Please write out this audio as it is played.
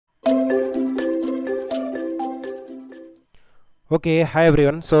Okay, hi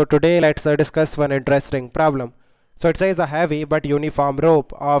everyone. So today let's discuss one interesting problem. So it says a heavy but uniform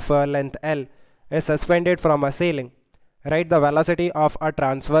rope of length L is suspended from a ceiling. Write the velocity of a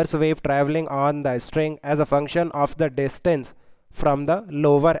transverse wave traveling on the string as a function of the distance from the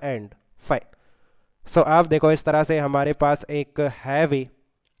lower end. Fine. So अब देखो इस तरह से हमारे पास एक heavy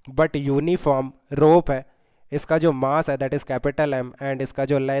but uniform rope है. इसका जो मास है that is capital M and इसका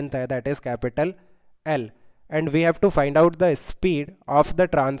जो लेंथ है that is capital L. And we have to find out the speed of the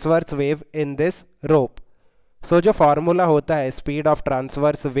transverse wave in this rope. So जो फॉर्मूला होता है speed of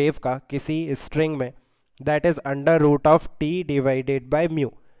transverse wave का किसी string में that is under root of T divided by mu.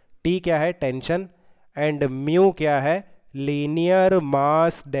 T क्या है tension and mu क्या है linear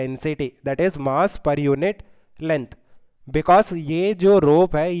mass density that is mass per unit length. Because ये जो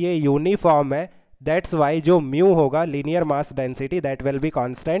rope है ये यूनिफॉर्म है that's why जो mu होगा linear mass density that will be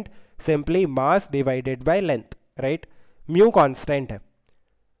constant. Simply mass divided by length, right? Mu constant है,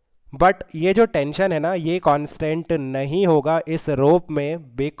 but ये जो टेंशन है ना ये कांस्टेंट नहीं होगा इस रोप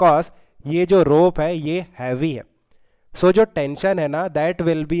में बिकॉज ये जो रोप है ये हैवी है. सो जो टेंशन है ना that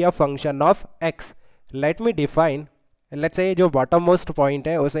will be a function of x. Let me define. Let's say जो बॉटम मोस्ट पॉइंट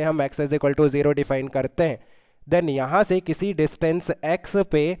है उसे हम x is equal to 0 define करते हैं. देन यहाँ से किसी डिस्टेंस x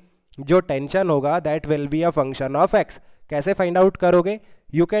पे जो टेंशन होगा that will be a function of x. कैसे फाइंड आउट करोगे?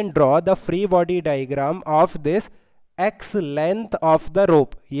 You can draw the free body diagram of this x length of the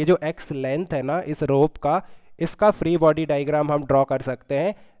rope. ये जो x length है ना इस rope का इसका free body diagram हम draw कर सकते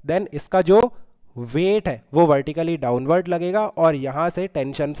हैं. Then इसका जो weight है वो vertically downward लगेगा और यहाँ से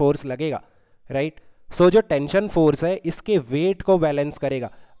tension force लगेगा, right? So जो tension force है इसके weight को balance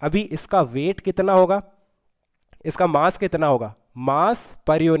करेगा. अभी इसका weight कितना होगा? इसका mass कितना होगा? Mass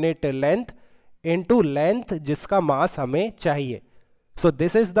per unit length into length जिसका mass हमें चाहिए. So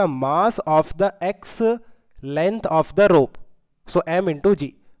this is the mass of the x length of the rope. So m into g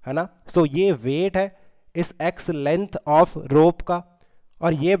है ना. So ये weight है इस x length of rope का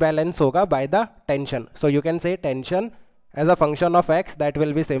और ये balance होगा by the tension. So you can say tension as a function of x that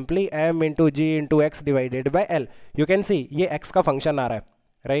will be simply m into g into x divided by L. You can see ये x का function आ रहा है,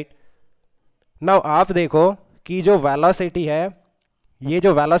 right? Now आप देखो कि जो velocity है ये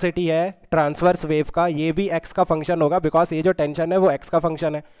जो वेलोसिटी है ट्रांसवर्स वेव का ये भी x का फंक्शन होगा बिकॉज ये जो टेंशन है वो x का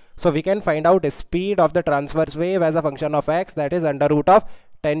फंक्शन है. So we can find out speed of the transverse wave as a function of x that is under root of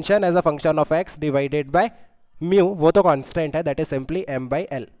tension as a function of x divided by mu. वो तो constant है that is simply m by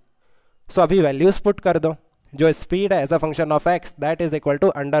L. सो अभी values put कर दो. जो speed है as a function of x that is equal to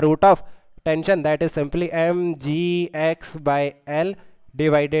under root of tension that is simply m g x by L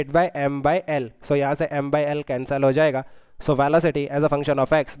divided by m by L. सो यहाँ से m by L cancel हो जाएगा. So velocity as a function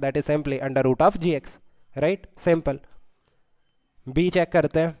of x that is simply under root of gx, right? Simple. B check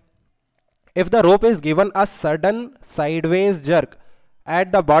करते हैं. If the rope is given a sudden sideways jerk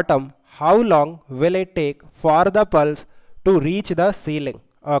at the bottom, how long will it take for the pulse to reach the ceiling?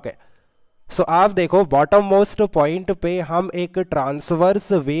 Okay. So आप देखो bottom most point पे हम एक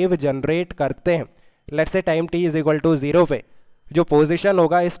transverse wave generate करते हैं. Let's say time t is equal to 0 पे जो position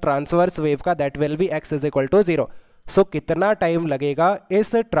होगा इस transverse wave का that will be x is equal to 0. सो कितना टाइम लगेगा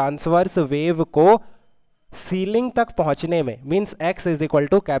इस ट्रांसवर्स वेव को सीलिंग तक पहुंचने में means x is equal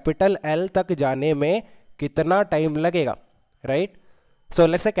to capital L तक जाने में कितना टाइम लगेगा, right? So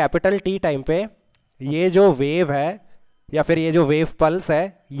let's say capital T time पे ये जो वेव है या फिर ये जो वेव पल्स है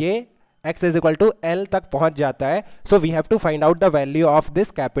ये x is equal to L तक पहुंच जाता है. So we have to find out the value of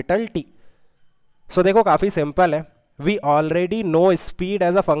this capital T. सो देखो काफी सिंपल है. We already know speed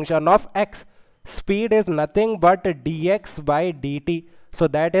as a function of x. Speed is nothing but dx by dt. So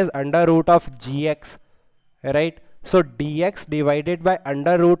that is under root of gx, right? So dx divided by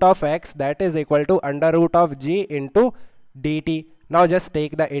under root of x that is equal to under root of g into dt. Now just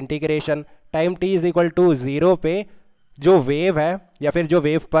take the integration. Time t is equal to 0 पे जो wave है या फिर जो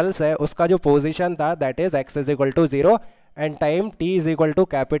wave pulse है उसका जो position था that is x is equal to 0 and time t is equal to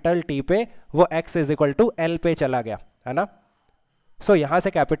capital t पे वो x is equal to L पे चला गया, है ना. सो यहाँ से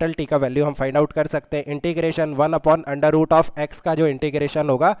कैपिटल T का वैल्यू हम फाइंड आउट कर सकते हैं. Integration 1 upon under root of x का जो इंटीग्रेशन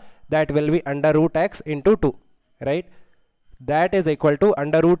होगा that will be under root x into 2, right? That is equal to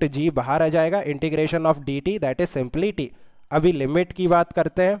under root g बाहर आ जाएगा. Integration of dt that is simply t. अभी limit की बात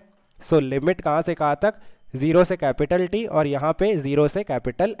करते हैं. सो लिमिट कहाँ से कहाँ तक? 0 से कैपिटल T और यहाँ पे 0 से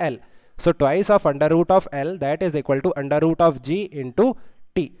capital L. So twice of under root of L that is equal to under root of g into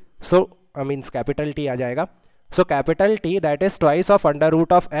t. So means capital T आ जाएगा. So capital T that is twice of under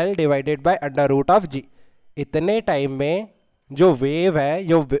root of L divided by under root of G. इतने time में जो wave है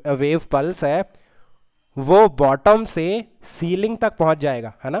जो wave pulse है वो bottom से ceiling तक पहुंच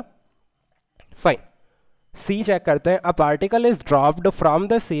जाएगा, है ना. फाइन। सी चेक करते हैं। A particle is dropped from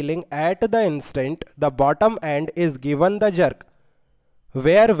the ceiling at the instant the bottom and is given the jerk,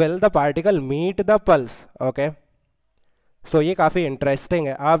 where will the particle meet the pulse. Okay, सो ये काफ़ी इंटरेस्टिंग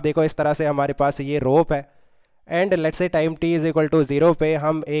है। आप देखो इस तरह से हमारे पास ये रोप है and let's say time t is equal to 0 पे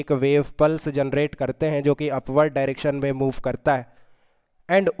हम एक वेव पल्स जनरेट करते हैं जो कि अपवर्ड डायरेक्शन में मूव करता है,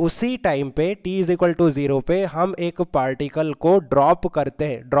 एंड उसी टाइम पे t इज इक्वल टू 0 पे हम एक पार्टिकल को ड्रॉप करते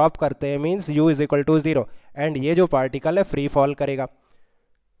हैं। ड्रॉप करते हैं means u is equal to 0, and ये जो पार्टिकल है फ्री फॉल करेगा।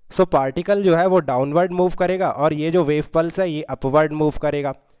 सो पार्टिकल जो है वो डाउनवर्ड मूव करेगा और ये जो वेव पल्स है ये अपवर्ड मूव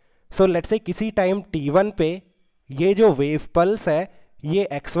करेगा। सो लेट्स से किसी टाइम t1 पे ये जो वेव पल्स है ये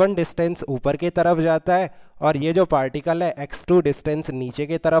x1 डिस्टेंस ऊपर की तरफ जाता है और ये जो पार्टिकल है x2 डिस्टेंस नीचे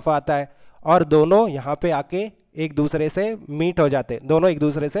की तरफ आता है, और दोनों यहाँ पे आके एक दूसरे से मीट हो जाते हैं, दोनों एक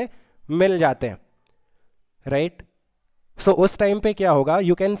दूसरे से मिल जाते हैं, राइट। सो उस टाइम पे क्या होगा,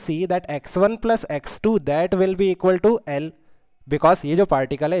 you can see that x1 plus x2 that will be equal to l, because ये जो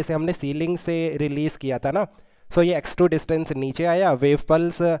पार्टिकल है इसे हमने सीलिंग से रिलीज किया था ना। सो ये x2 डिस्टेंस नीचे आया, वेव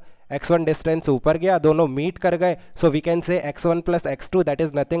पल्स x1 डिस्टेंस ऊपर गया, दोनों मीट कर गए। So we can say x1 plus x2 that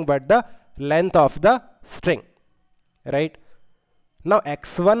is nothing but the length of the string, right. Now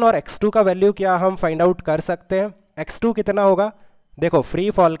x1 और x2 का वैल्यू क्या हम फाइंड आउट कर सकते हैं। x2 कितना होगा, देखो फ्री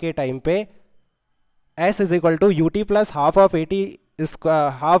फॉल के टाइम पे s is equal to U T plus half of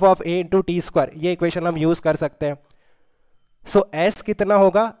a into T square, ये इक्वेशन हम यूज कर सकते हैं। सो s कितना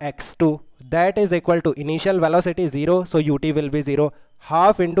होगा x2 that is equal to initial velocity 0, so ut will be 0,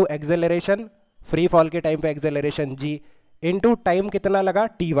 half into acceleration, free fall के time पे acceleration g into time कितना लगा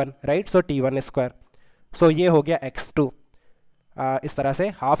t1, राइट, सो t1 स्क्वायर। सो ये हो गया x2, इस तरह से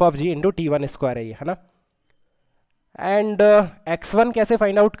half of g into t1 square है ये, है ना। एंड x1 कैसे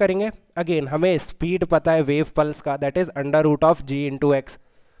फाइंड आउट करेंगे, अगेन हमें स्पीड पता है वेव पल्स का, that is under root of g into x.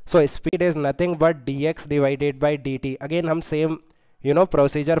 So speed is nothing but dx divided by dt। Again हम सेम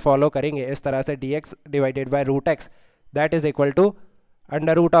प्रोसीजर फॉलो करेंगे इस तरह से, dx divided by root x that is equal to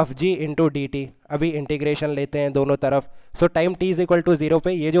under root of g into D T. अभी integration लेते हैं दोनों तरफ। सो time t is equal to 0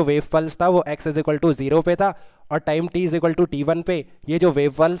 पे ये जो वेव पल्स था वो x इज इक्वल टू 0 पे था, और time t is equal to t1 पे ये जो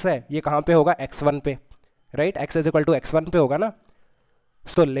वेव पल्स है ये कहाँ पे होगा, x1 पे, right, x is equal to x1 पे होगा ना।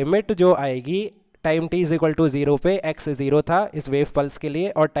 सो लिमिट जो आएगी time t is equal to 0 पे x 0 था इस वेव पल्स के लिए,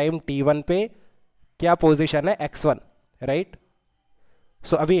 और टाइम t1 पे क्या पोजिशन है x1, राइट।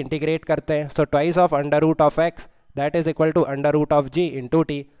 सो अभी इंटीग्रेट करते हैं। So twice of under root of x that is equal to under root of g into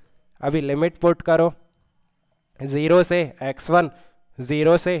T. अभी लिमिट पुट करो 0 से x1,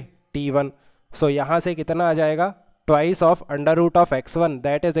 0 से t1। सो यहाँ से कितना आ जाएगा, twice of under root of x1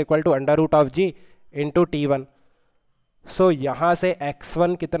 that is equal to under root of g into t1। सो यहाँ से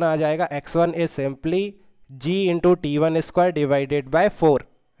x1 कितना आ जाएगा, x1 is simply g into t1 square divided by 4,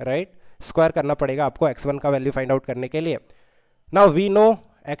 right. Square करना पड़ेगा आपको x1 का वैल्यू फाइंड आउट करने के लिए। Now we know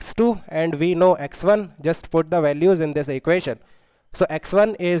x2 and we know x1, just put the values in this equation. So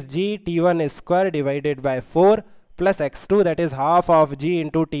x1 is g t1 square divided by 4 plus x2 that is half of g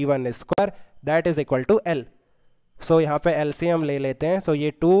into t1 square that is equal to l. So यहाँ पे LCM ले लेते हैं। So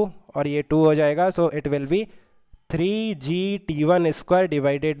ये 2 और ये 2 हो जाएगा। So it will be 3g t1 square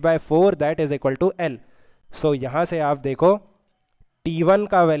divided by 4 that is equal to l. So यहाँ से आप देखो t1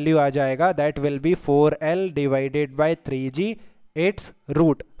 का वैल्यू आ जाएगा that will be 4l divided by 3g it's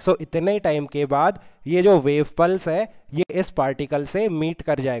root. सो इतने टाइम के बाद ये जो वेव पल्स है ये इस पार्टिकल से मीट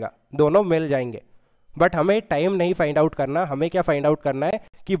कर जाएगा, दोनों मिल जाएंगे। बट हमें टाइम नहीं फाइंड आउट करना, हमें क्या फाइंड आउट करना है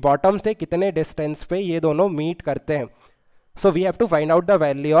कि बॉटम से कितने डिस्टेंस पे ये दोनों मीट करते हैं। So we have to find out the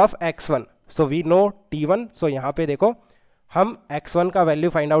value of x1। So we know t1। सो यहाँ पे देखो हम x1 का वैल्यू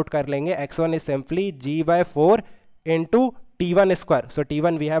फाइंड आउट कर लेंगे। x1 is simply g bye 4 into t1 square. So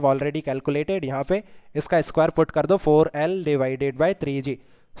t1 we have already calculated, यहाँ पे इसका स्क्वायर पुट कर दो 4l divided by 3g।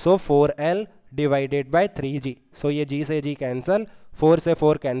 So 4l divided by 3g। सो ये g से g कैंसल, 4 से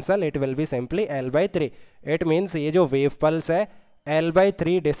 4 cancel, it will be simply l by 3। It means ये जो वेव पल्स है l बाई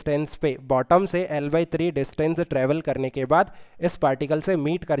 3 डिस्टेंस पे, बॉटम से l बाई 3 डिस्टेंस ट्रेवल करने के बाद इस पार्टिकल से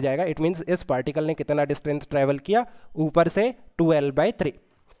मीट कर जाएगा। इट मीन्स इस पार्टिकल ने कितना डिस्टेंस ट्रेवल किया, ऊपर से 2l by 3।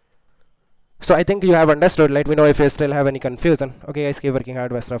 So I think you have understood. Let me know if you still have any confusion. Okay guys, keep working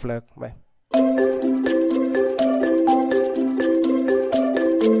hard. Best of luck. Bye.